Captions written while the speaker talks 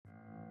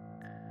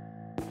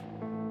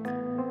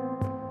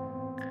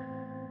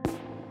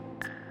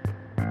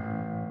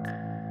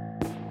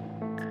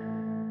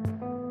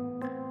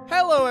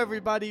Hello,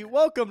 everybody.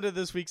 Welcome to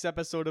this week's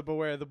episode of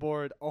Beware the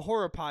Board, a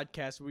horror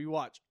podcast where we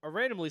watch a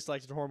randomly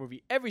selected horror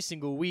movie every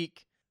single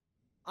week.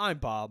 I'm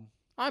Bob.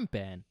 I'm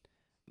Ben.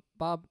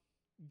 Bob,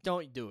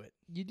 Don't do it.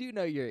 you do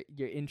know your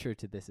intro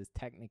to this is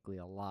technically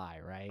a lie,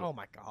 right? Oh,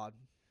 my God.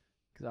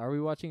 'Cause are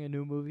we watching a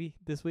new movie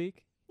this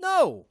week?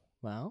 No.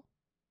 Well,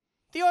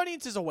 The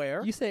audience is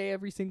aware. you say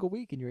every single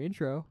week in your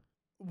intro.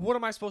 What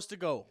am I supposed to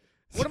go?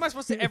 What am I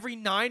supposed to every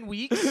 9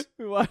 weeks?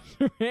 We watch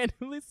a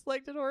randomly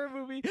selected horror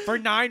movie For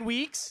 9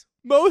 weeks?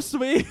 most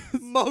weeks.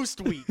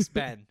 Most weeks,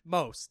 Ben.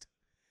 Most.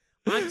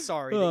 I'm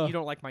sorry that you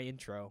don't like my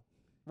intro.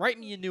 Write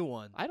me a new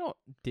one. I don't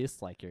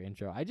dislike your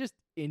intro. I just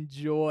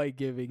enjoy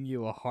giving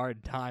you a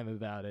hard time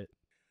about it.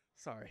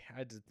 Sorry, I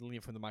had to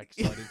lean from the mic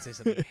so I didn't say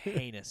something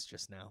heinous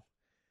just now.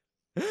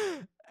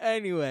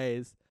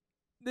 Anyways,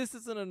 this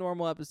isn't a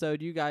normal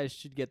episode. You guys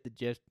should get the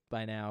gist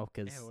by now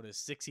because And what is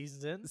 6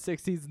 seasons in?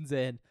 6 seasons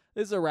in.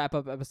 This is a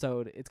wrap-up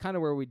episode. It's kind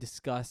of where we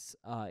discuss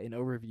an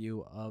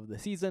overview of the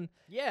season,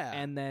 Yeah.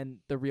 and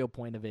then the real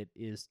point of it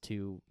is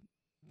to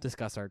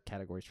discuss our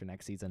categories for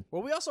next season.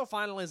 Well, we also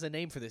finalized a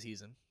name for the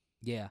season,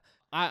 Yeah.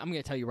 I'm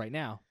going to tell you right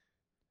now.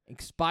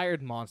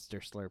 Expired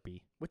Monster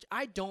Slurpee. which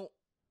I don't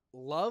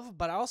love,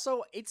 but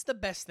also it's the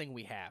best thing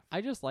we have.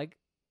 I just like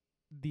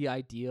the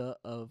idea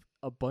of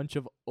a bunch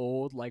of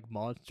old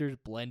monsters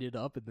blended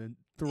up and then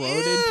thrown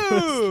into a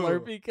Ew!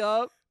 Slurpee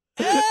cup.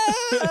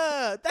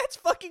 That's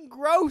fucking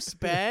gross,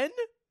 Ben.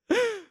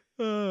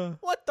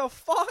 What the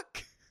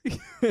fuck?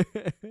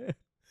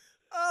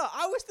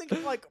 I was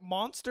thinking like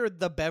Monster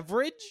the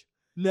beverage.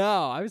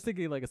 No, I was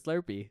thinking like a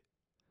Slurpee.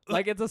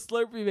 Like it's a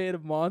Slurpee made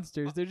of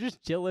monsters. They're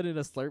just chilling in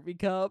a Slurpee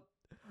cup.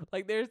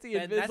 Like there's the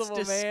Ben, that's invisible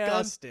man.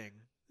 disgusting.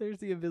 There's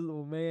the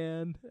invisible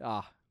man.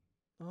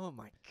 Oh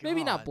my god.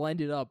 Maybe not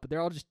blended up, but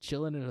they're all just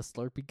chilling in a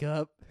Slurpee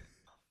cup.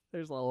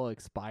 There's a little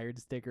expired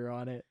sticker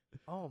on it.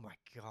 Oh my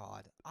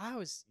god.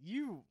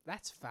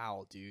 That's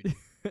foul, dude.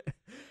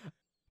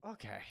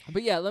 Okay.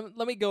 But yeah,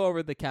 let me go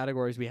over the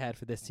categories we had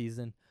for this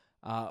season.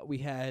 We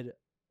had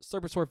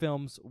Slurposaur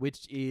films,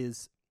 which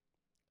is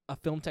a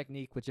film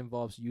technique which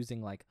involves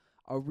using like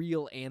a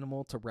real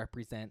animal to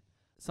represent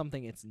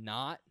something it's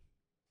not.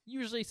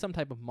 Usually some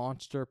type of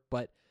monster,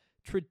 but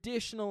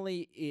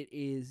traditionally it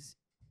is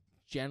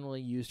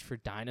generally used for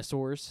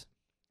dinosaurs.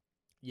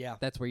 Yeah.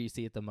 That's where you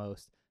see it the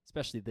most,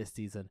 especially this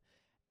season.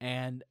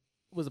 And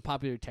was a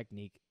popular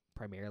technique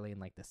primarily in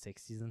like the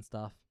 60s and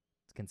stuff.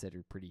 It's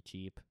considered pretty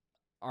cheap.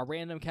 Our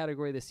random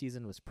category this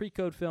season was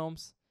pre-code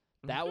films.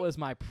 That was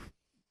my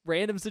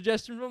random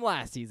suggestion from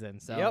last season.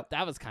 So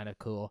that was kind of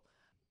cool.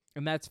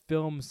 And that's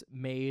films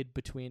made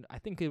between, I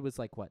think it was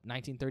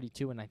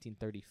 1932 and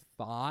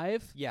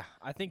 1935? Yeah,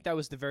 I think that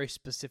was the very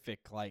specific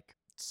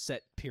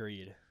set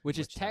period. Which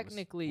is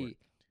technically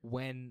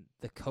when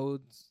the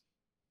codes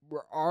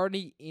were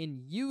already in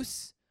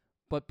use,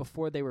 but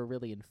before they were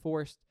really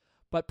enforced.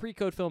 But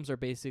pre-code films are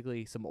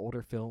basically some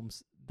older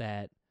films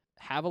that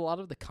have a lot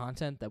of the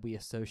content that we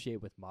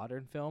associate with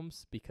modern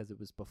films because it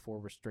was before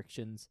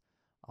restrictions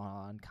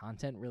on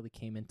content really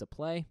came into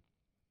play.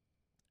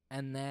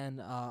 And then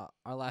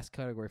our last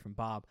category from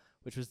Bob,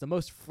 which was the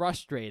most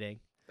frustrating.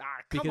 Come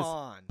because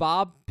on.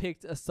 Bob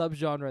picked a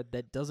subgenre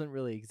that doesn't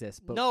really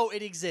exist. But No,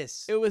 it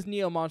exists. it was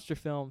neo-monster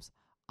films.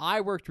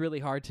 I worked really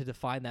hard to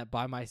define that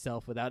by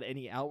myself without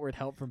any outward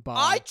help from Bob.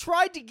 I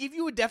tried to give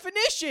you a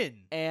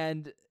definition.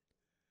 And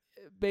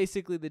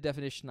basically the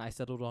definition I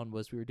settled on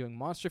was we were doing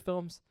monster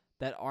films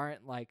that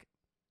aren't like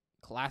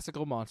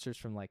classical monsters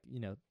from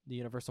the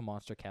Universal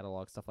Monster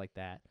catalog, stuff like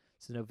that.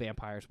 So no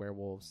vampires,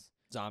 werewolves,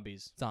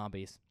 Zombies.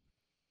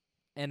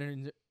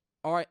 and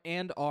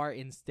are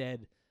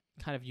instead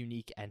kind of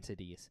unique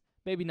entities.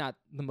 Maybe not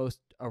the most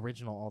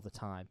original all the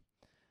time.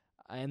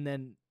 And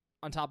then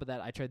on top of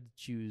that, I tried to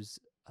choose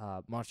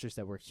monsters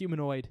that were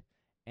humanoid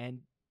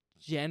and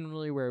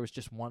generally where it was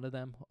just one of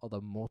them,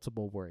 although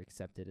multiple were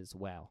accepted as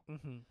well.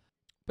 Mm-hmm.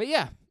 But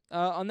yeah,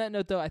 on that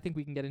note, though, I think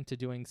we can get into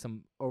doing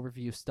some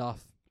overview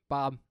stuff.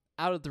 Bob,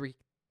 out of the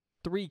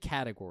three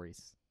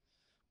categories,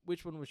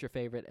 which one was your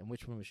favorite and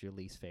which one was your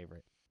least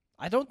favorite?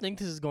 I don't think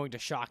this is going to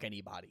shock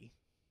anybody.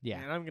 Yeah.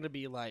 And I'm going to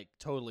be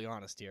totally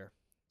honest here.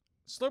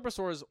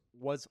 Slurposaurs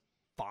was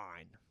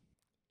fine.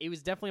 It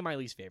was definitely my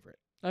least favorite.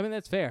 I mean,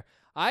 that's fair.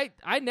 I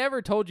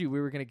never told you we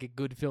were going to get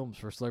good films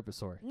for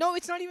Slurposaur. No,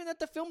 it's not even that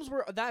the films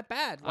were that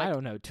bad. I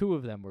don't know. 2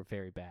 of them were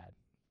very bad.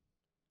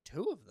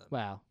 2 of them?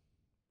 Wow.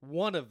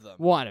 One of them.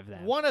 One of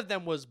them. One of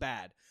them was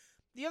bad.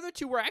 The other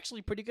 2 were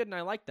actually pretty good, and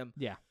I liked them.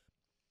 Yeah.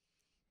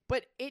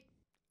 But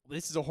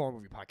this is a horror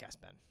movie podcast,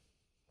 Ben.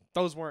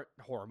 Those weren't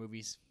horror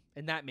movies,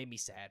 and that made me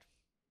sad.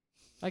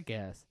 I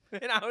guess.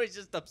 And I was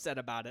just upset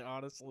about it,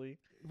 honestly.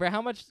 For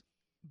how much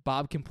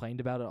Bob complained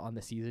about it on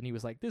the season, he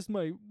was like, this is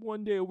my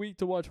one day a week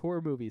to watch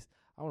horror movies.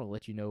 I want to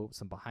let you know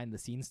some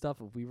behind-the-scenes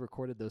stuff. If we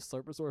recorded those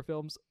Slurposaur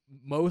films,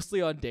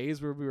 mostly on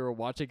days where we were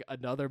watching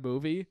another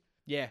movie.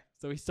 Yeah.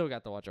 So we still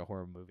got to watch a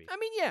horror movie. I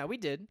mean, yeah, we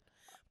did.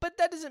 But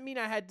that doesn't mean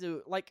I had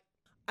to,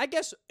 I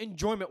guess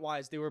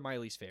enjoyment-wise, they were my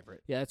least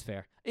favorite. Yeah, that's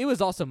fair. It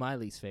was also my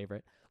least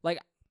favorite.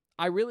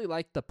 I really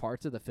liked the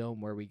parts of the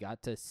film where we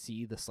got to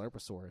see the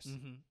Slurposaurus.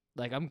 Mm-hmm.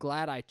 Like, I'm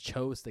glad I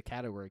chose the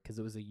category because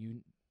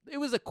it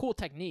was a cool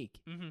technique,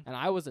 and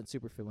I wasn't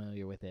super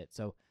familiar with it.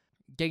 So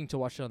getting to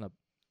watch it on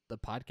the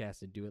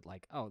podcast and do it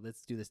like, oh,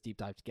 let's do this deep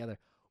dive together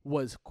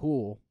was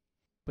cool.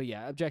 But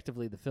yeah,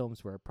 objectively, the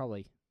films were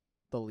probably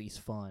the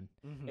least fun,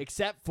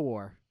 except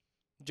for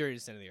Journey to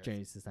the Center of the Earth.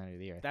 Journey to the Center of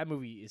the Earth. That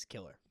movie is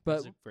killer. But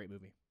It's a great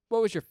movie.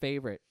 what was your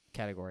favorite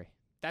category?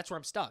 That's where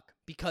I'm stuck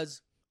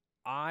because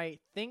I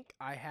think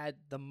I had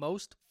the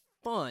most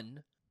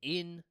fun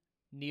in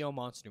Neo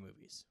Monster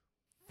movies.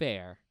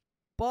 Fair.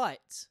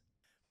 But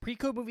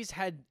pre-code movies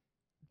had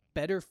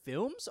better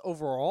films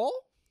overall,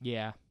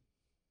 Yeah.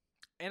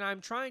 and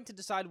I'm trying to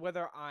decide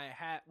whether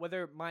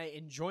my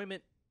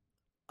enjoyment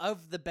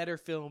of the better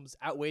films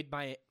outweighed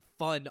my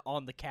fun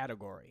on the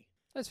category.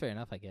 That's fair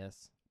enough, I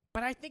guess.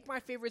 But I think my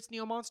favorite's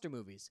Neo Monster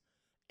movies.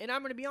 And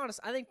I'm going to be honest,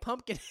 I think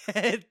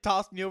Pumpkinhead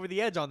tossed me over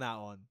the edge on that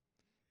one.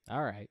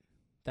 All right.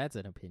 That's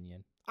an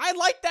opinion. I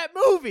like that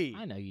movie!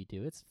 I know you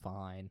do. It's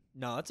fine.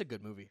 No, it's a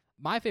good movie.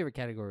 My favorite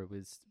category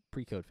was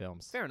pre-code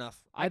films. Fair enough.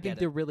 I think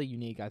they're really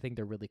unique. I think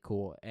they're really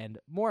cool. And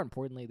more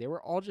importantly, they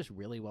were all just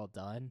really well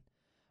done.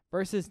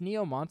 Versus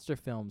Neo Monster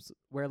films,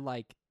 where,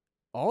 like,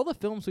 all the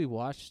films we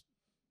watched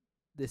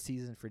this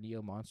season for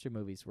Neo Monster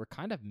movies were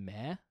kind of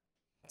meh.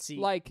 See,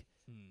 Like,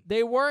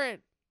 they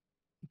weren't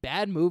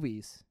bad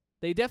movies.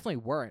 They definitely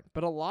weren't.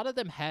 But a lot of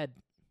them had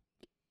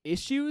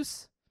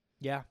issues.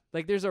 yeah.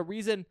 Like, there's a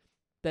reason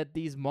that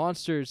these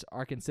monsters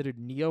are considered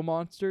Neo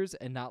monsters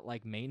and not,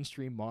 like,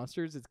 mainstream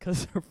monsters. It's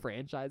because their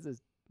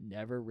franchises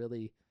never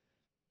really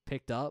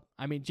picked up.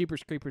 I mean,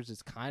 Jeepers Creepers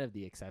is kind of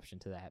the exception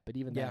to that. But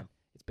even then,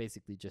 it's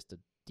basically just a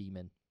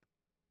demon.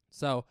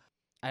 So,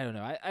 I don't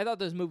know. I thought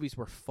those movies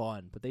were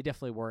fun, but they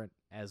definitely weren't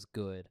as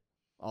good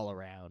all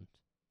around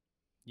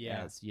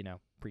as,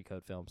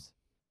 pre-code films.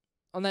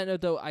 On that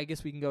note, though, I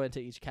guess we can go into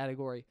each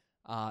category.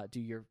 Do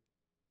your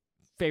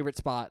favorite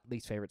spot,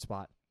 least favorite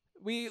spot.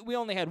 We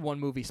only had one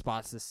movie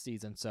spots this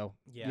season, so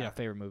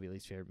favorite movie,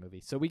 least favorite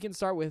movie. So we can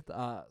start with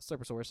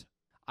Slurposaurus.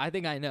 I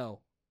think I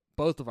know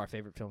both of our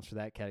favorite films for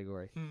that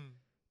category.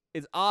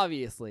 It's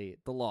obviously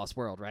The Lost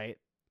World, right?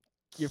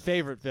 Your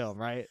favorite film,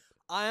 right?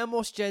 I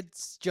almost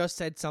just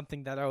said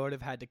something that I would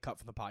have had to cut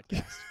from the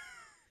podcast.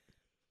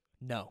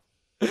 No.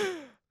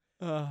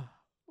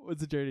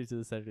 What's the Journey to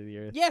the Center of the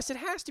Earth? Yes, it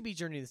has to be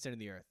Journey to the Center of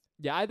the Earth.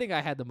 Yeah, I think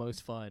I had the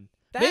most fun.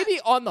 Maybe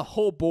on the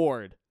whole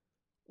board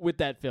with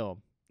that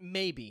film.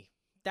 Maybe.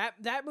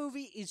 That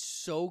movie is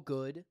so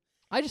good.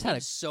 I just had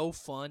a so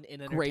fun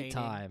and entertaining. great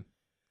time.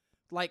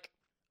 Like,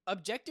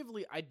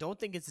 objectively, I don't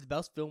think it's the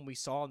best film we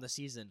saw in the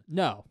season.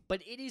 No.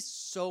 But it is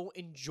so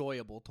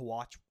enjoyable to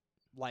watch,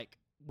 like,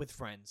 with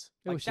friends.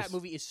 Like, that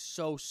movie is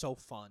so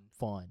fun.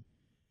 Fun.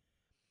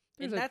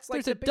 And that's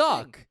like there's the a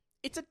duck. Thing.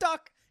 It's a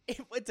duck.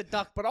 It's a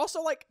duck, but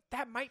also, like,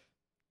 that might...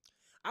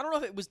 I don't know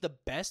if it was the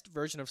best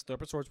version of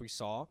Slurposaurus we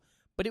saw,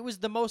 but it was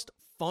the most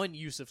fun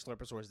use of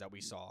Slurposaurus that we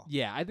saw.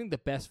 Yeah, I think the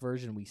best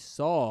version we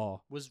saw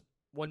was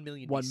 1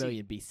 million BC. 1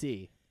 million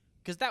BC.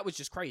 Because that was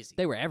just crazy.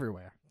 They were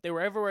everywhere. They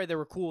were everywhere. They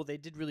were cool. They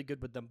did really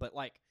good with them. But,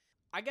 like,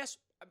 I guess,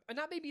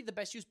 not maybe the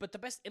best use, but the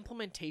best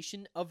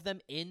implementation of them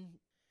in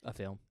a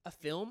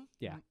film.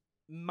 Yeah.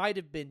 Might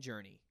have been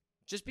Journey.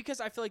 Just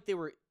because I feel like they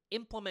were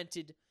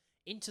implemented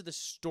into the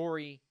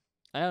story.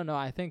 I don't know.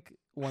 I think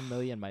 1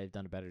 million might have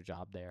done a better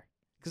job there.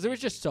 Because there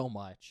was just so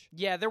much.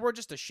 Yeah, there were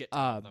just a shit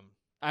ton of them.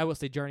 I will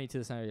say Journey to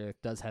the Center of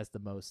the Earth has the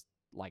most,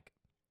 like,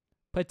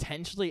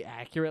 potentially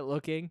accurate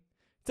looking.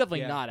 It's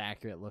definitely not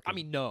accurate looking. I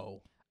mean,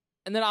 no.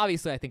 And then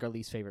obviously I think our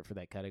least favorite for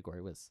that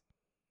category was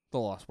The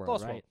Lost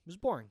World, right? It was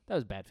boring. That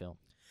was a bad film.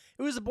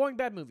 It was a boring,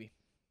 bad movie.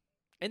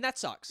 And that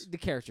sucks. The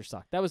character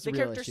sucked. That was the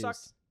real character issues.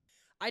 sucked.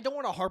 I don't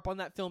want to harp on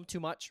that film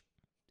too much.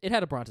 It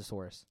had a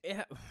Brontosaurus.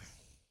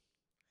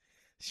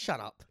 Shut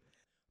up.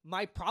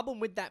 My problem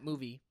with that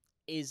movie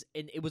is,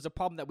 and it was a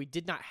problem that we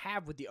did not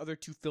have with the other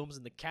two films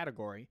in the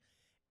category,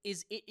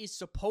 is it is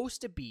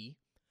supposed to be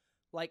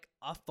like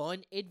a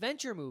fun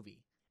adventure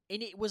movie.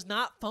 And it was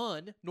not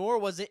fun, nor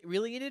was it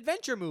really an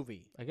adventure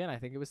movie. Again, I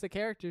think it was the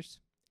characters.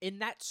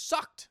 And that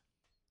sucked.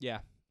 Yeah.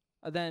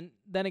 Then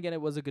again,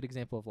 it was a good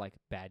example of, like,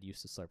 bad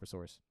use of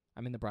Slurposaurus.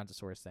 I mean, the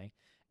Brontosaurus thing.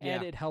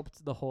 And it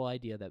helped the whole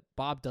idea that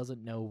Bob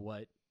doesn't know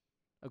what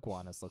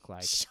iguanas look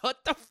like. Shut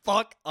the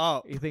fuck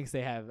up. He thinks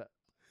they have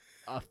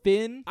a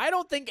fin. I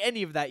don't think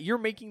any of that. You're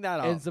making that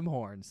up. And some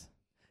horns.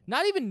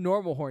 Not even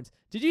normal horns.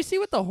 Did you see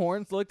what the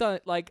horns looked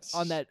like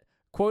on that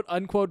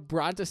quote-unquote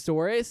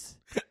Brontosaurus?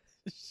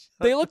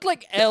 They looked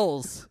like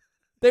L's.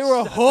 They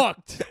were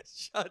hooked.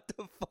 Shut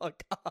the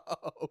fuck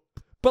up.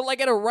 But,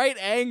 like, at a right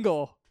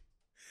angle.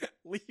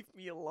 Leave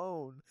me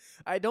alone.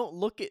 I don't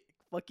look at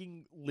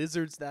fucking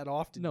lizards that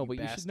often. No, but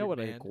you should know what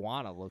an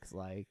iguana looks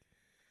like.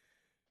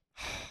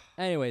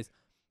 Anyways,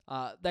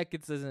 that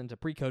gets us into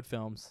pre-code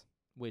films,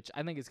 which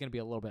I think is going to be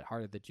a little bit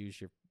harder to choose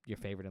your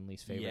favorite and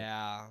least favorite.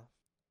 Yeah.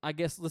 I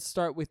guess let's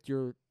start with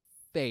your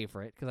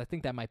favorite, because I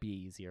think that might be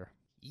easier.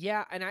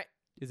 Yeah, and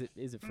Is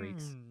it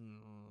Freaks?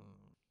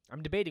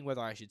 I'm debating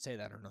whether I should say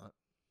that or not.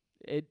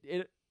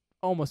 It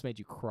almost made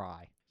you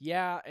cry.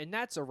 Yeah, and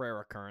that's a rare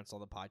occurrence on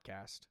the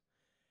podcast.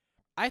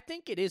 I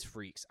think it is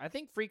Freaks. I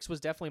think Freaks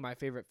was definitely my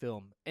favorite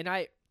film. And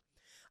I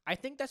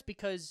think that's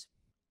because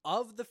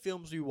of the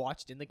films we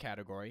watched in the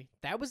category,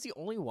 that was the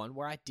only one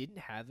where I didn't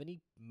have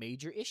any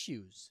major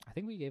issues. I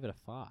think we gave it a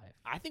 5.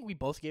 I think we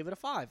both gave it a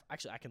 5.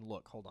 Actually, I can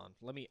look. Hold on.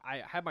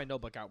 I have my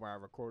notebook out where I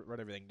wrote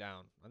everything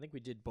down. I think we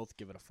did both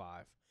give it a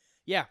 5.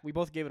 Yeah, we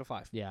both gave it a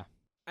 5. Yeah.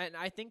 And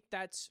I think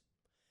that's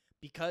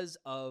because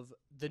of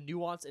the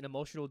nuance and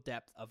emotional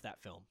depth of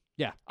that film.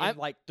 Yeah. And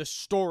like the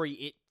story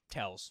it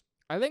tells.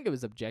 I think it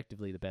was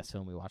objectively the best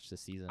film we watched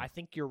this season. I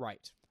think you're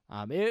right.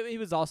 It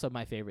was also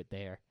my favorite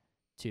there,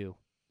 too.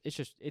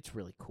 It's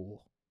really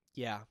cool.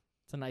 Yeah.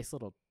 It's a nice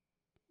little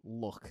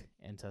look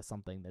into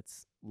something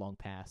that's long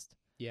past.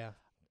 Yeah.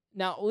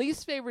 Now,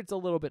 least favorite's a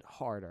little bit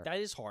harder. That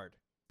is hard.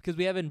 Because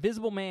we have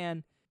Invisible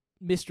Man,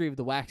 Mystery of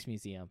the Wax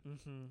Museum.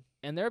 Mm-hmm.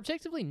 And they're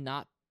objectively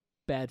not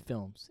bad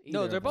films.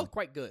 No, they're both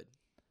quite good.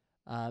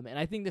 And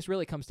I think this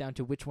really comes down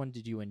to which one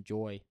did you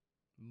enjoy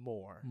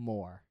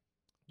more.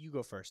 You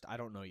go first. I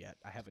don't know yet.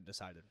 I haven't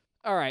decided.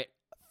 All right.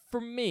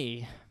 For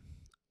me,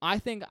 I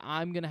think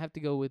I'm going to have to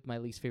go with my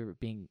least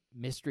favorite being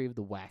Mystery of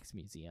the Wax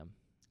Museum.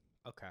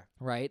 Okay.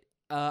 Right?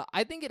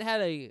 I think it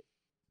had a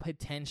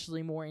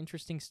potentially more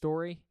interesting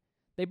story.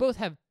 They both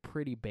have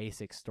pretty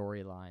basic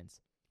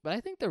storylines. But I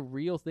think the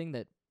real thing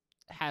that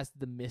has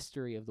the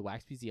Mystery of the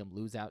Wax Museum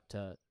lose out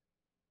to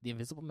The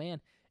Invisible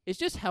Man is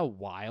just how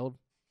wild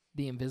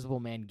The Invisible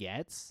Man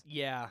gets.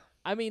 Yeah.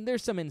 I mean,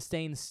 there's some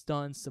insane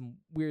stunts, some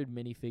weird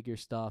minifigure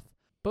stuff.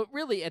 But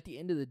really, at the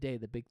end of the day,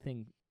 the big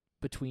thing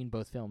between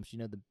both films,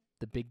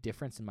 the big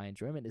difference in my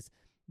enjoyment is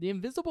The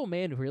Invisible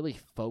Man really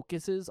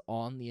focuses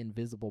on the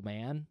Invisible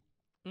Man.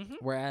 Mm-hmm.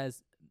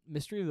 Whereas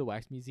Mystery of the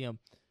Wax Museum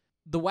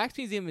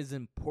is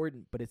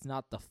important, but it's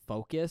not the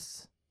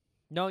focus.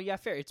 No, yeah,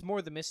 fair. It's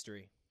more the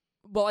mystery.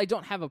 Well, I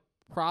don't have a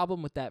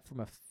problem with that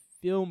from a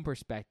film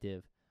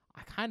perspective.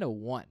 I kind of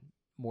want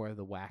more of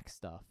the wax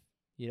stuff.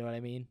 You know what I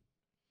mean?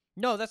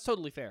 No, that's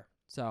totally fair.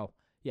 So,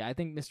 yeah, I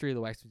think Mystery of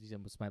the Wax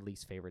Museum was my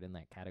least favorite in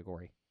that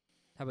category.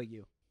 How about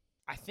you?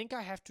 I think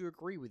I have to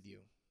agree with you.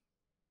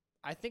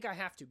 I think I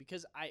have to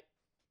because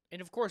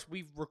and of course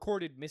we've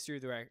recorded Mystery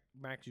of the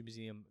Wax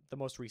Museum the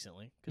most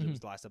recently because it was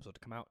the last episode to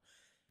come out.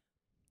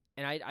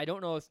 And I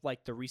don't know if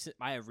like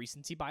I have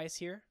recency bias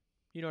here.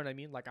 You know what I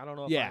mean? Like I don't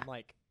know if I'm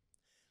like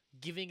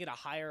giving it a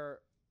higher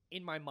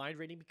in my mind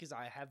rating because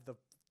I have the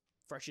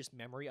freshest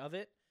memory of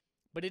it.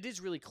 But it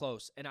is really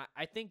close. And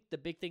I think the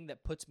big thing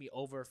that puts me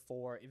over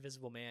for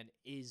Invisible Man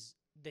is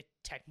the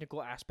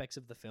technical aspects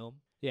of the film.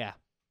 Yeah.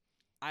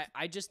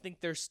 I just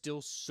think they're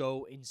still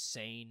so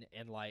insane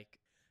and like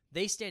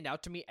they stand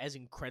out to me as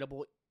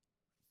incredible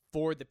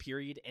for the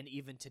period and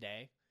even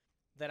today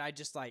that I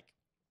just like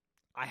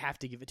I have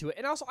to give it to it.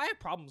 And also I have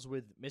problems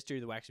with Mystery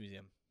of the Wax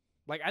Museum.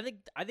 Like I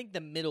think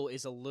the middle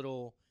is a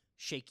little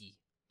shaky.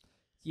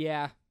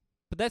 Yeah.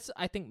 But that's,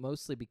 I think,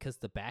 mostly because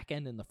the back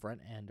end and the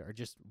front end are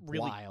just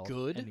really wild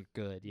good. And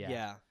good, yeah.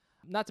 Yeah.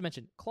 Not to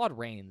mention, Claude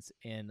Rains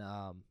in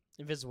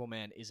Invisible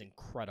Man is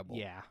incredible.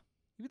 Yeah.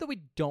 Even though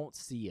we don't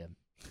see him.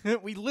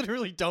 We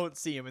literally don't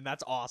see him, and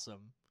that's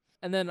awesome.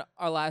 And then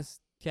our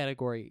last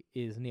category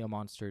is Neo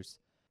Monsters.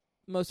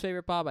 Most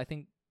favorite, Bob? I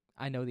think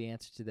I know the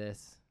answer to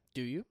this.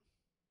 Do you?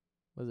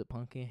 Was it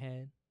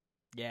Pumpkinhead?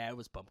 Yeah, it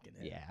was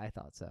Pumpkinhead. Yeah, I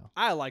thought so.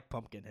 I like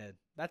Pumpkinhead.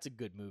 That's a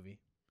good movie.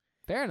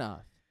 Fair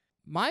enough.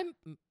 My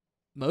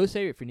most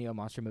favorite for Neo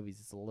Monster movies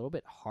is a little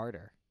bit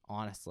harder,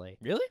 honestly.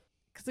 Really?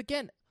 Because,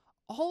 again,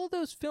 all of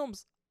those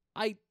films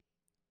I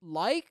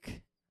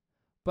like,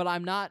 but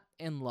I'm not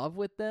in love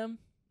with them.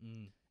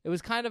 It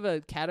was kind of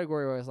a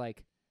category where I was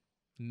like,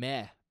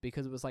 meh,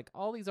 because it was like,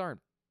 all these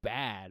aren't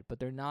bad, but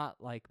they're not,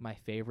 like, my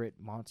favorite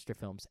monster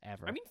films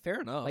ever. I mean,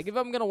 fair enough. Like, if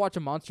I'm going to watch a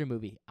monster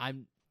movie,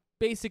 I'm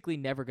basically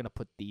never going to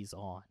put these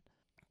on.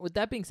 With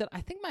that being said, I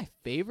think my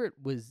favorite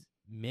was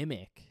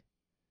Mimic.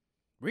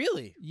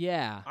 Really?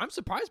 Yeah. I'm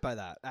surprised by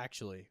that,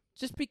 actually.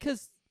 Just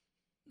because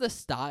the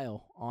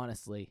style,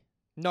 honestly.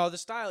 No, the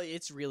style,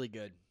 it's really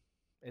good.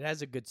 It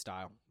has a good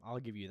style. I'll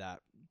give you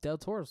that. Del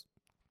Toro's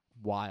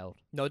wild.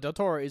 No, Del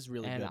Toro is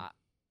really good.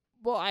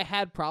 I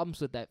had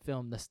problems with that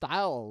film. The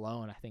style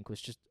alone, I think,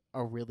 was just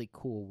a really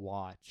cool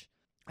watch.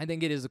 I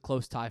think it is a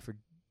close tie for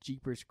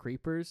Jeepers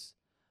Creepers.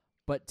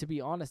 But to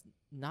be honest,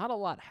 not a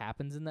lot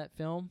happens in that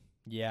film.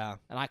 Yeah.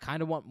 And I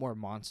kind of want more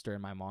monster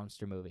in my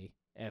monster movie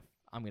if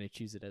I'm going to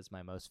choose it as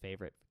my most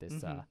favorite for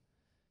this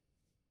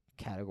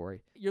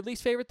category. Your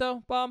least favorite,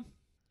 though, Bob?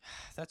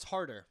 That's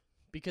harder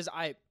because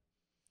I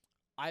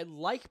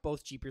like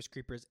both Jeepers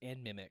Creepers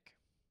and Mimic.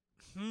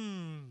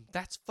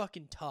 That's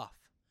fucking tough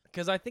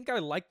because I think I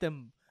like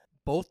them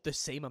both the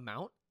same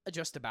amount,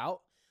 just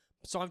about.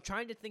 So I'm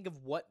trying to think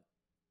of what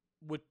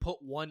would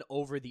put one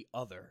over the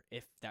other,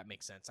 if that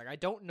makes sense. Like I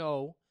don't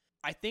know.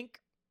 I think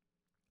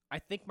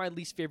my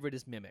least favorite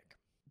is Mimic,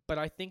 but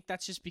I think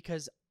that's just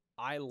because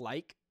I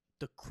like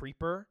the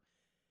Creeper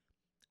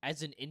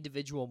as an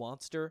individual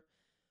monster,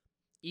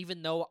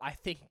 even though I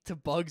think the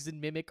bugs in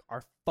Mimic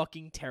are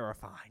fucking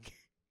terrifying.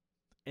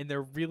 And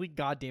they're really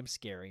goddamn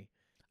scary.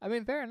 I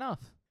mean, fair enough.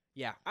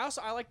 Yeah.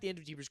 I like the end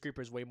of Jeepers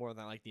Creepers way more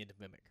than I like the end of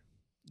Mimic.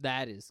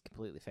 That is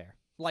completely fair.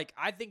 Like,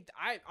 I'm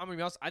gonna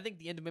be honest, I think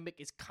the end of Mimic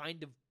is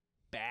kind of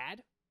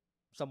bad,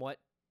 somewhat.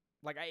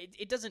 Like,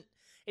 it doesn't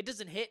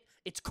hit.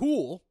 It's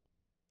cool.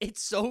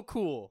 It's so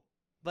cool.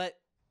 But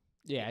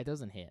Yeah, it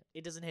doesn't hit.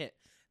 it doesn't hit.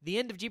 The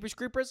end of Jeepers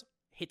Creepers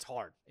hits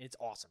hard. It's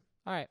awesome.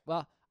 All right.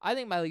 Well, I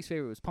think my least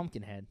favorite was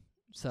Pumpkinhead.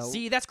 So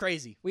See, that's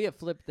crazy. we have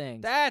flipped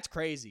things. That's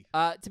crazy.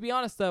 To be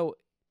honest, though,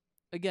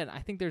 again, I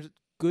think there's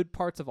good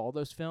parts of all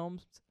those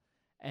films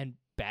and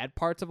bad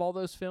parts of all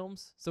those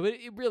films. So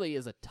it really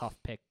is a tough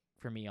pick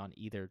for me on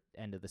either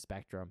end of the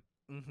spectrum.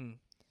 Mm-hmm.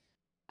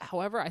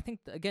 However, I think,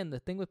 again, the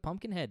thing with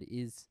Pumpkinhead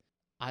is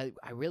I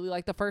really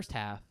like the first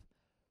half,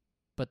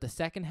 but the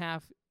second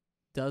half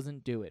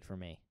doesn't do it for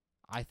me.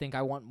 I think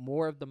I want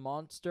more of the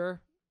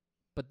monster,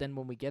 but then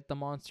when we get the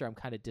monster, I'm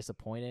kind of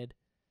disappointed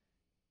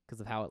because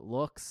of how it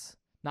looks.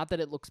 Not that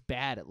it looks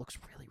bad. It looks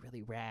really,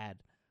 really rad,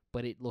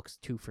 but it looks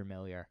too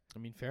familiar. I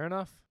mean, fair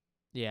enough.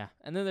 Yeah,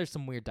 and then there's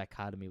some weird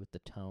dichotomy with the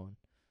tone.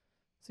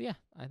 So yeah,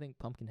 I think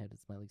Pumpkinhead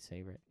is my least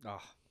favorite.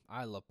 Oh,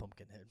 I love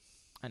Pumpkinhead.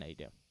 I know you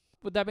do.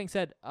 With that being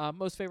said,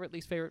 most favorite,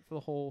 least favorite for the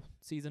whole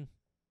season?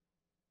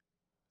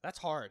 That's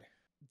hard.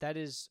 That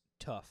is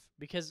tough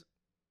because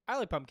I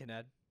like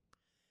Pumpkinhead.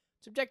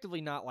 It's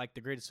objectively not like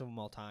the greatest film of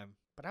all time,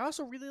 but I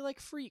also really like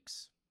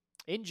Freaks.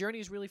 In Journey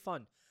is really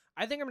fun.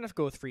 I think I'm gonna have to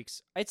go with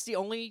Freaks. It's the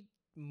only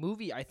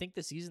movie I think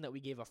this season that we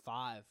gave a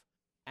 5,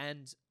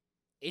 and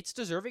it's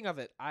deserving of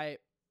it. I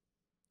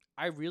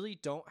really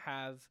don't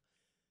have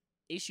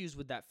issues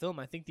with that film.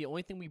 I think the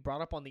only thing we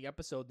brought up on the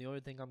episode, the only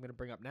thing I'm gonna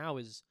bring up now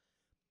is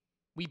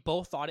we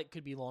both thought it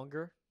could be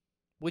longer,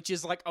 which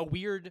is like a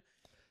weird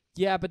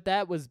Yeah, but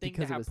that was thing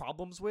because to it have was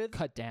problems with.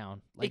 cut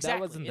down. Like, Exactly,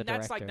 that wasn't the and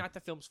that's director. like not the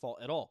film's fault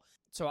at all.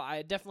 So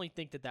I definitely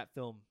think that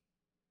film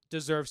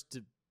deserves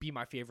to be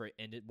my favorite,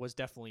 and it was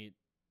definitely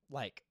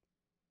like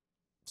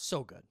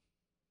so good,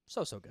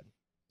 so good.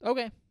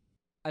 Okay.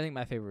 I think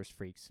my favorite was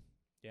Freaks.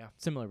 Yeah.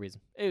 Similar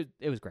reason. It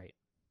was great.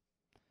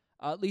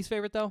 Least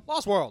favorite, though?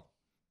 Lost World.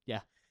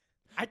 Yeah.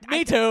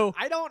 Me too.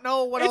 I don't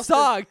know what It else.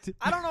 sucked.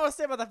 I don't know what to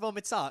say about that film.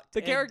 It sucked. The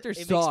and characters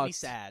It makes me sucked.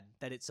 sad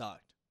that it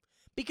sucked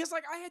because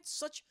like I had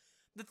such.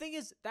 The thing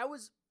is, that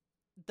was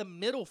the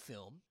middle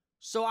film,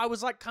 so I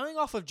was like coming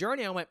off of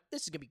Journey. I went,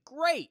 "This is gonna be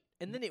great,"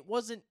 and then it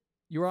wasn't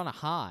You were on a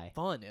high,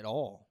 fun at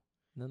all.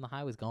 and then the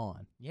high was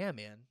gone. Yeah,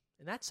 man,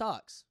 and that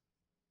sucks.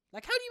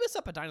 Like, how do you mess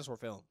up a dinosaur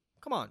film?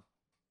 Come on,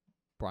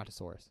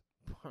 Brontosaurus.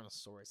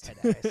 Brontosaurus head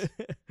ass.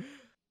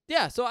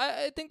 Yeah, so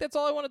I think that's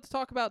all I wanted to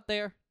talk about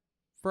there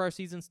for our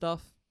season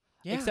stuff.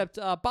 Yeah. Except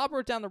Bob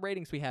wrote down the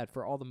ratings we had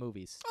for all the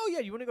movies. Oh yeah,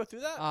 you want to go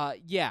through that?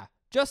 Yeah,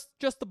 just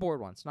the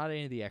board ones, not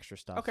any of the extra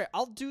stuff. Okay,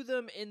 I'll do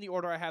them in the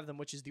order I have them,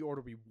 which is the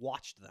order we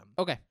watched them.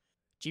 Okay.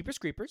 Jeepers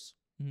Creepers.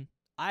 Mhm.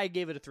 I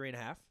gave it a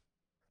 3.5.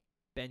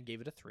 Ben gave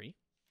it a 3.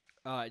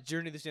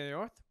 Journey to the Center of the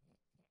North.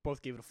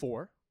 Both gave it a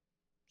 4.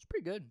 It's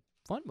pretty good.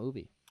 Fun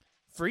movie.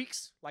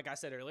 Freaks, like I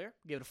said earlier,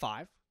 gave it a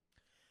 5.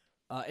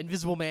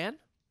 Invisible Man,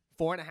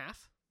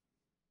 4.5.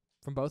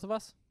 From both of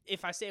us?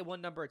 If I say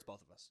one number, it's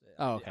both of us.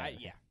 Oh, okay.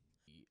 Yeah.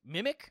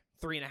 Mimic,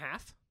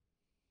 3.5.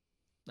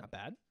 Not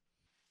bad.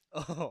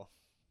 Oh,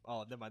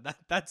 never mind.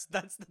 That's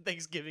the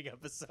Thanksgiving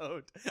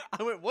episode.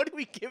 I went, what do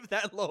we give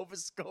that low of a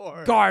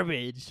score?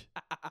 Garbage.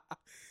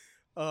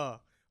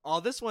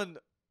 This one,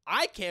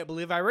 I can't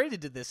believe I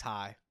rated it this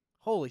high.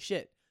 Holy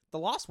shit. The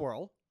Lost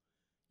World,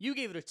 you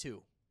gave it a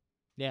 2.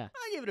 Yeah.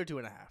 I gave it a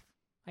 2.5.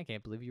 I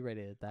can't believe you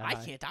rated it that I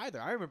high. can't either.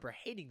 I remember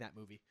hating that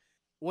movie.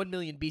 1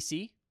 Million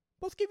BC,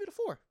 both gave it a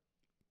 4.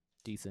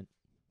 Decent.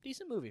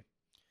 Decent movie.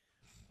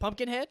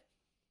 Pumpkinhead,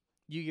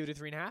 you gave it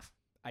a 3.5.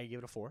 I gave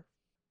it a 4.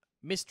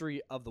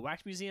 Mystery of the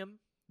Wax Museum,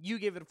 you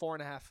gave it a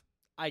 4.5.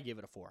 I gave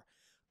it a 4.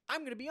 I'm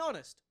going to be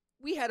honest.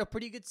 We had a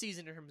pretty good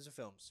season in terms of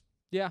films.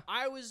 Yeah.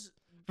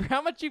 For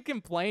how much you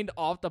complained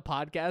off the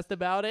podcast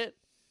about it,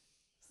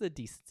 it's a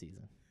decent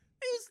season.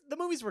 The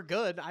movies were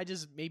good. I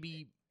just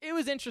maybe... It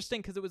was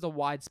interesting because it was a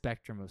wide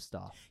spectrum of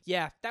stuff.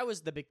 Yeah, that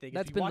was the big thing.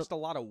 That's We been watched a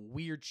lot of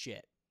weird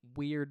shit.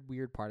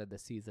 Weird part of the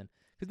season.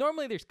 Because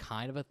normally there's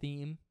kind of a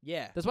theme.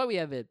 Yeah. That's why we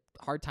have a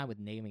hard time with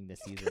naming this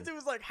season. Because it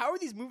was like, how are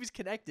these movies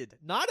connected?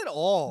 Not at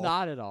all.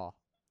 Not at all.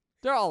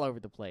 They're all over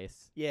the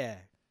place. Yeah.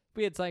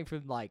 We had something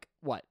from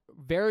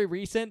very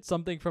recent,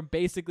 something from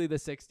basically the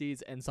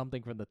 60s, and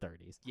something from the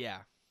 30s. Yeah.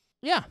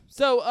 Yeah.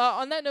 So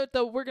on that note,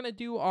 though, we're going to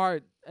do our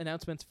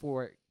announcements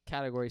for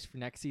categories for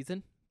next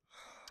season.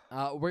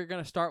 We're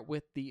going to start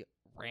with the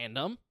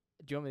random.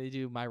 Do you want me to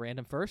do my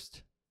random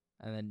first?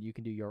 And then you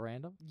can do your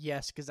random?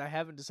 Yes, because I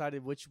haven't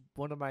decided which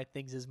one of my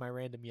things is my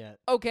random yet.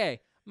 Okay,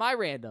 my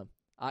random.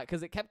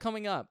 Because it kept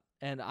coming up,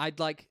 and I'd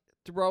like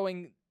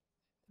throwing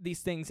these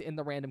things in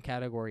the random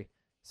category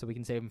so we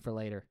can save them for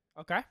later.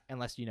 Okay.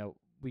 Unless,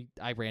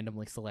 I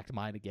randomly select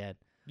mine again.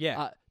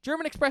 Yeah.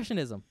 German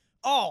Expressionism.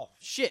 Oh,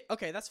 shit.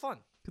 Okay, that's fun.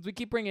 Because we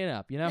keep bringing it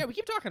up, Yeah, we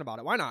keep talking about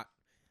it. Why not?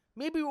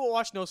 Maybe we'll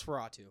watch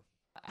Nosferatu.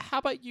 How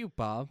about you,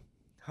 Bob?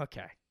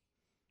 Okay.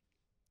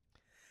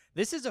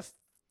 This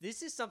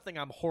is something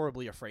I'm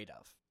horribly afraid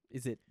of.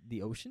 Is it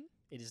the ocean?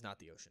 It is not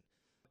the ocean.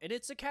 and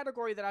it's a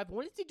category that I've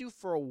wanted to do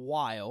for a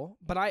while,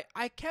 but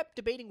I kept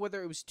debating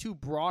whether it was too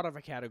broad of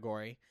a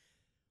category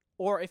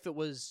or if it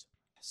was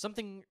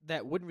something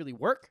that wouldn't really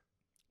work.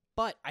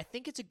 But I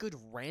think it's a good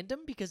random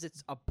because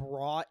it's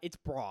broad,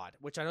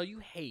 which I know you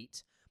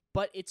hate,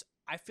 but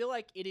I feel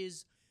like it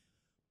is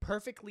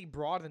perfectly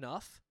broad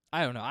enough.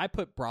 I don't know. I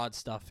put broad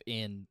stuff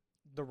in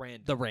The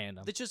random. the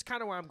random. That's just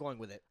kind of where I'm going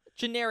with it.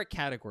 Generic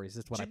categories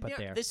is what I put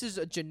there. This is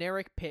a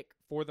generic pick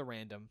for the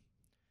random.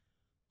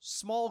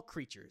 Small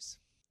creatures,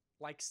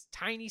 like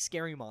tiny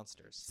scary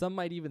monsters. Some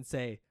might even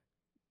say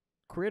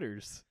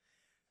critters.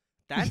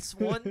 That's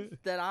one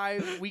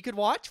that we could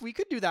watch. We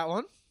could do that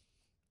one.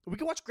 We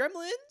could watch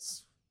Gremlins.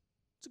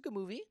 It's a good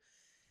movie.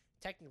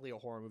 Technically a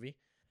horror movie.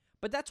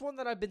 But that's one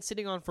that I've been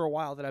sitting on for a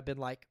while that I've been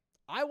like,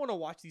 I want to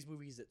watch these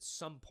movies at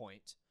some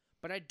point.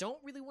 But I don't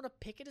really want to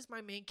pick it as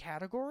my main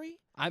category.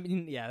 I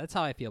mean, yeah, that's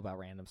how I feel about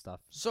random stuff.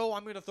 So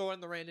I'm going to throw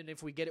in the random.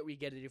 If we get it, we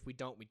get it. If we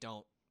don't, we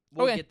don't.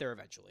 We'll get there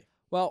eventually.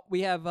 Well,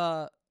 we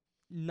have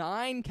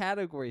 9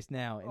 categories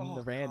now in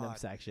the random God.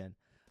 section.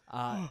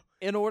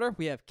 In order,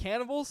 we have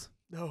cannibals,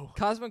 No.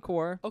 cosmic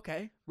horror,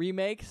 Okay.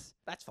 remakes,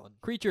 That's fun.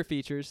 creature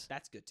features,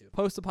 That's good too.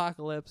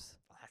 post-apocalypse,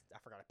 I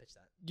forgot to pitch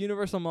that.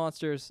 universal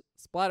monsters,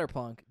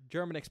 splatterpunk,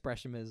 German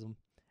expressionism,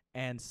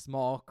 and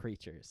small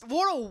creatures.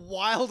 What a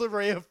wild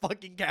array of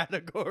fucking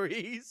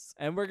categories.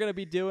 And we're going to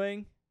be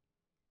doing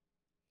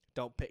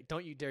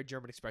Don't you dare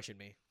German expression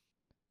me.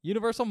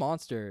 universal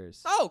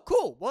monsters. Oh,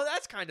 cool. Well,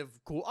 that's kind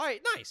of cool. All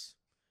right, nice.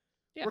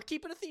 Yeah. We're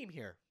keeping a theme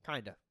here,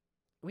 kind of.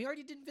 We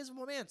already did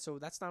Invisible Man, so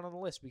that's not on the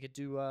list. We could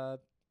do Yeah,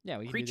 we can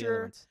do the Creature.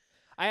 other ones.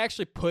 I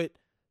actually put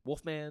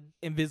Wolfman.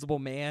 Invisible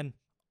Man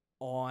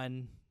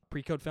on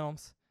pre-code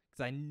films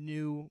because I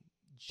knew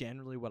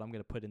generally what I'm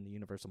going to put in the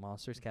Universal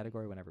Monsters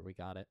category whenever we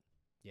got it.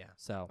 Yeah.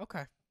 So,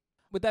 Okay.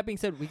 with that being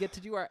said, we get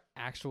to do our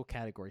actual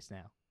categories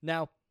now.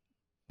 Now,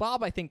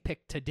 Bob, I think,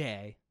 picked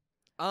today,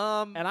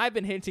 and I've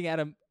been hinting at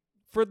him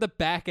for the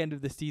back end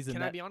of the season.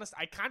 Can I be honest?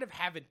 I kind of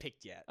haven't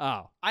picked yet.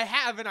 Oh. I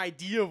have an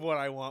idea of what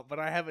I want, but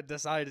I haven't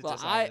decided. Well,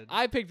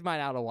 I picked mine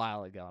out a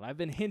while ago, and I've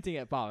been hinting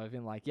at Bob. I've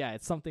been like, yeah,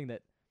 it's something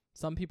that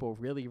some people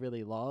really,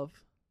 really love,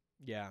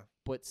 Yeah.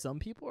 but some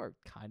people are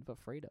kind of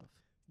afraid of.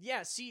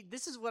 Yeah, see,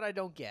 this is what I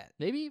don't get.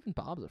 Maybe even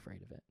Bob's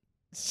afraid of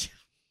it.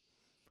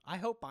 I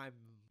hope I'm...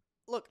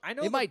 Look, I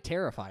know... It might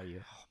terrify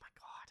you. Oh, my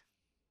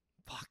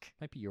God. Fuck.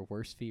 Might be your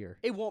worst fear.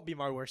 It won't be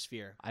my worst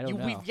fear. I don't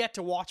know. We've yet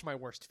to watch my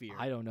worst fear.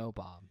 I don't know,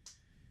 Bob.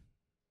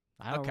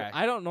 Okay.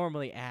 I don't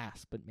normally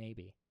ask, but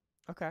maybe.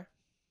 Okay.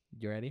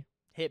 You ready?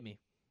 Hit me.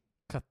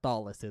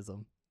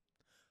 Catholicism.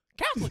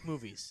 Catholic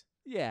movies.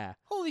 Yeah.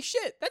 Holy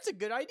shit, that's a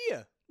good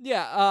idea.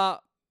 Yeah,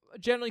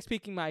 generally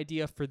speaking, my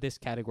idea for this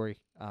category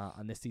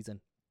on this season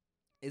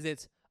is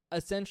it's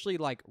essentially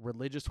like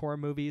religious horror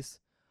movies,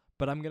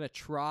 but I'm going to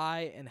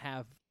try and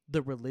have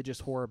the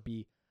religious horror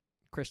be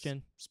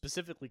Christian.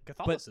 Specifically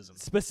Catholicism.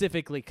 But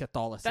specifically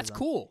Catholicism. That's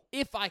cool.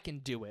 If I can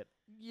do it.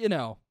 You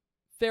know,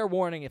 fair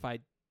warning if I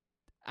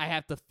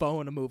have to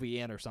phone a movie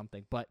in or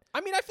something, but...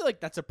 I mean, I feel like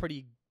that's a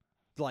pretty...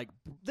 Like,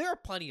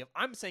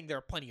 I'm saying there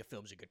are plenty of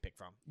films you could pick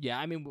from. Yeah,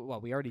 I mean,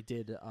 well, we already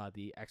did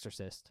The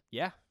Exorcist.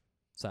 Yeah.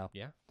 So,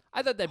 yeah.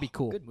 I thought that'd be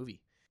cool. Good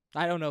movie.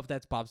 I don't know if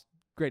that's Bob's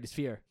greatest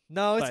fear.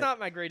 No, it's But, not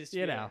my greatest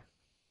fear. you know.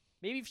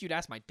 Maybe if you'd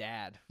ask my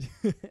dad.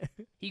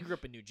 He grew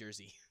up in New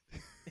Jersey.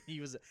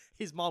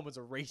 His mom was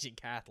a raging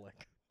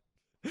Catholic.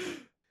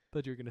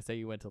 Thought you were going to say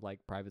you went to, like,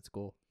 private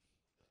school.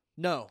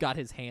 No. Got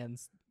his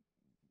hands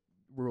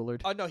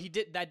rulered. Oh, no, he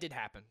did. That did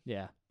happen.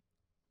 Yeah.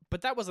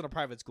 But that wasn't a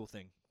private school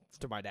thing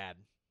to my dad.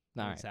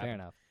 All right, Things fair happen.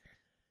 enough.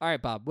 All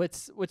right, Bob,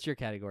 what's your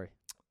category?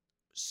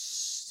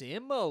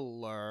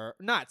 Similar.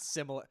 Not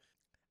similar.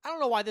 I don't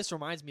know why this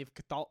reminds me of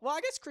Catholic. Well,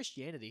 I guess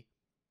Christianity.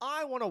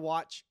 I want to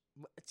watch.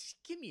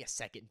 Give me a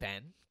second,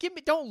 Ben.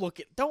 Don't look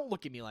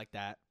at me like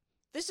that.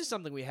 This is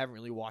something we haven't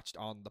really watched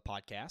on the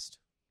podcast.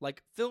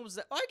 Like films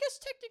that I guess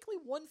technically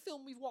one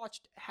film we've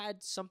watched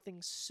had something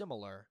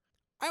similar.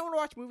 I want to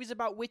watch movies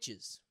about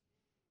witches,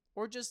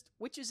 or just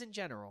witches in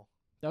general.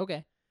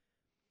 Okay.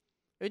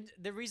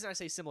 The reason I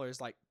say similar is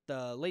like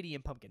the lady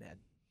in Pumpkinhead.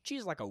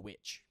 She's like a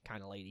witch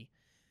kind of lady.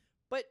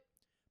 But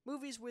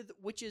movies with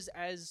witches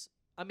as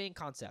a main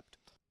concept.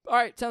 All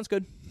right, sounds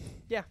good.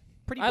 Yeah,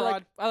 pretty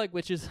broad. I like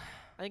witches.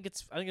 I think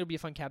it'll be a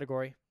fun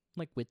category. I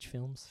like witch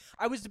films.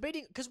 I was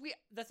debating because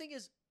the thing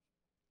is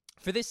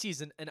for this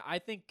season, and I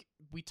think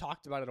we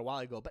talked about it a while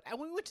ago, but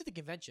when we went to the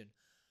convention,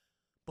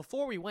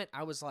 before we went,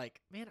 I was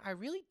like, man, I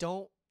really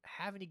don't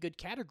have any good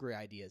category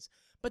ideas.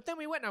 But then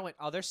we went and I went,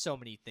 oh, there's so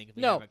many things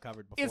we haven't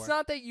covered before. It's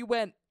not that you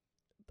went,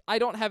 I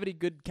don't have any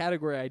good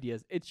category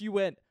ideas. It's you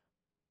went,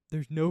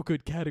 there's no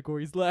good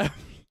categories left.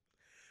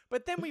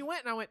 But then we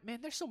went and I went, man,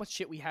 there's so much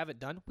shit we haven't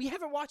done. We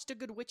haven't watched a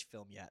good witch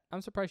film yet.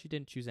 I'm surprised you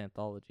didn't choose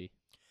anthology.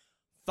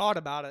 Thought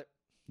about it.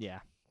 Yeah.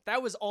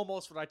 That was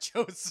almost what I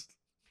chose.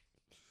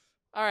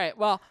 All right.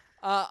 Well,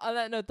 on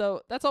that note,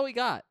 though, that's all we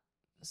got.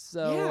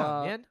 So,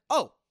 yeah, man.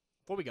 Oh,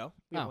 before we go,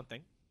 we have Oh. one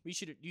thing. You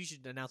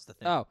should announce the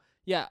thing. Oh,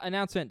 yeah,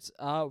 announcements.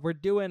 We're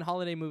doing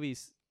holiday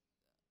movies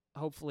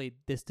hopefully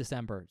this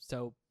December.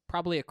 So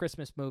probably a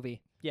Christmas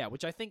movie. Yeah,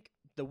 which I think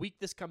the week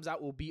this comes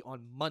out will be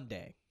on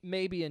Monday.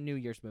 Maybe a New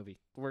Year's movie.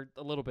 We're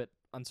a little bit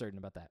uncertain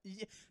about that.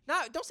 Yeah,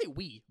 don't say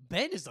we.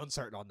 Ben is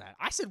uncertain on that.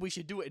 I said we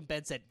should do it, and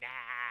Ben said,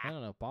 I nah.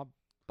 don't know.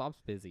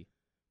 Bob's busy.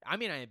 I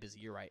mean, I am busy.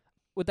 You're right.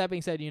 With that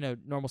being said,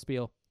 normal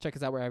spiel. Check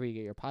us out wherever you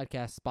get your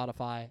podcasts,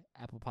 Spotify,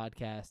 Apple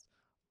Podcasts,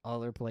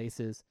 other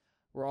places.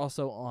 We're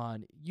also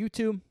on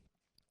YouTube,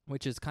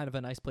 which is kind of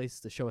a nice place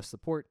to show us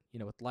support,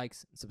 with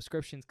likes and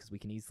subscriptions, because we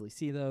can easily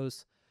see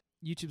those.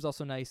 YouTube's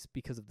also nice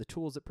because of the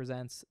tools it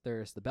presents.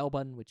 There's the bell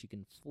button, which you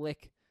can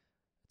flick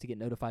to get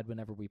notified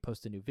whenever we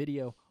post a new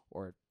video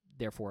or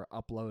therefore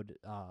upload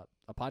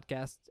a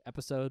podcast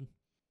episode.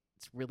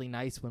 It's really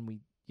nice when we,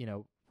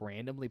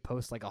 randomly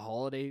post like a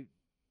holiday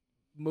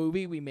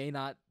movie we may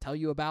not tell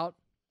you about,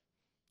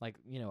 like,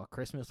 a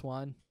Christmas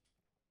one.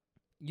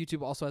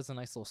 YouTube also has a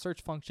nice little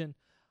search function,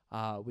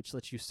 which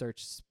lets you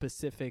search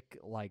specific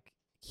like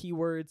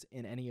keywords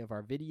in any of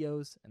our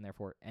videos and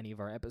therefore any of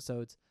our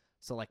episodes.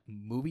 So like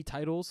movie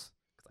titles,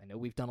 because I know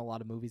we've done a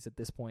lot of movies at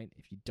this point.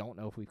 If you don't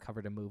know if we've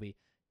covered a movie,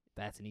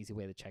 that's an easy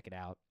way to check it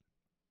out.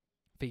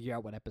 Figure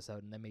out what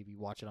episode and then maybe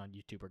watch it on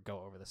YouTube or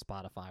go over to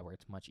Spotify where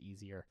it's much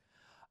easier.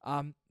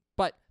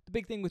 But the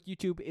big thing with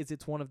YouTube is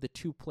it's one of the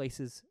two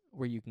places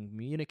where you can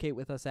communicate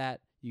with us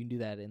at. You can do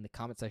that in the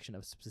comment section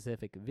of a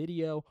specific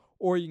video,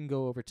 or you can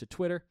go over to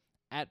Twitter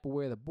at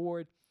Beware the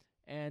Board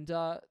and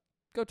go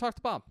talk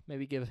to Bob.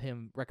 Maybe give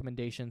him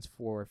recommendations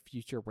for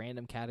future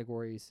random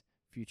categories,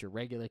 future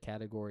regular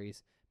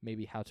categories,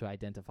 maybe how to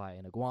identify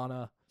an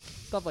iguana,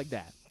 stuff like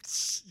that.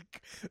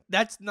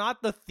 That's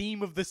not the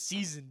theme of the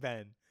season,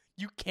 Ben.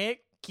 You can't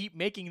keep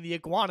making the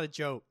iguana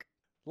joke.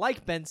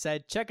 Like Ben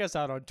said, check us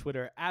out on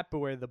Twitter at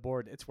Beware the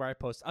Board. It's where I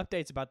post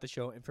updates about the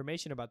show,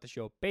 information about the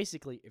show.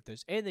 Basically, if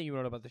there's anything you want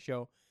to know about the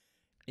show,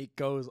 it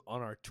goes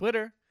on our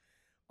Twitter.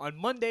 On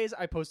Mondays,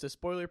 I post a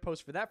spoiler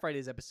post for that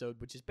Friday's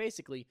episode, which is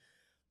basically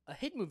a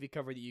hidden movie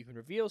cover that you can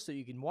reveal so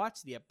you can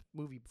watch the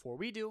movie before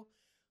we do,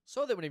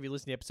 so that whenever you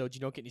listen to the episode, you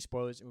don't get any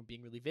spoilers, and we're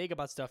being really vague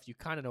about stuff. You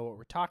kind of know what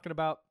we're talking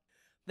about.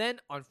 Then,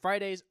 on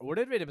Fridays, or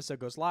whenever an episode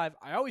goes live,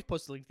 I always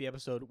post a link to the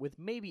episode with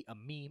maybe a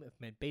meme if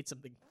man made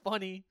something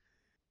funny.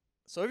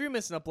 So if you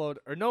miss an upload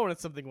or know when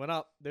something went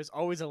up, there's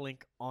always a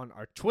link on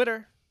our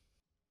Twitter.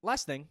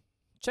 Last thing,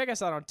 check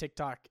us out on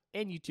TikTok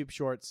and YouTube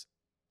Shorts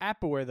at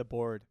Beware the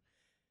Board.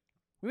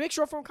 We make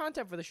short-form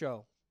content for the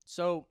show.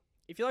 So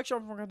if you like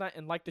short-form content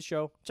and like the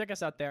show, check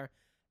us out there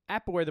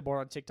at Beware the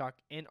Board on TikTok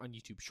and on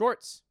YouTube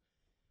Shorts.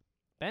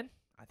 Ben,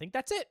 I think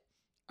that's it.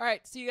 All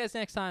right, see you guys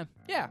next time.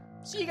 Yeah,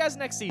 see you guys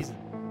next season.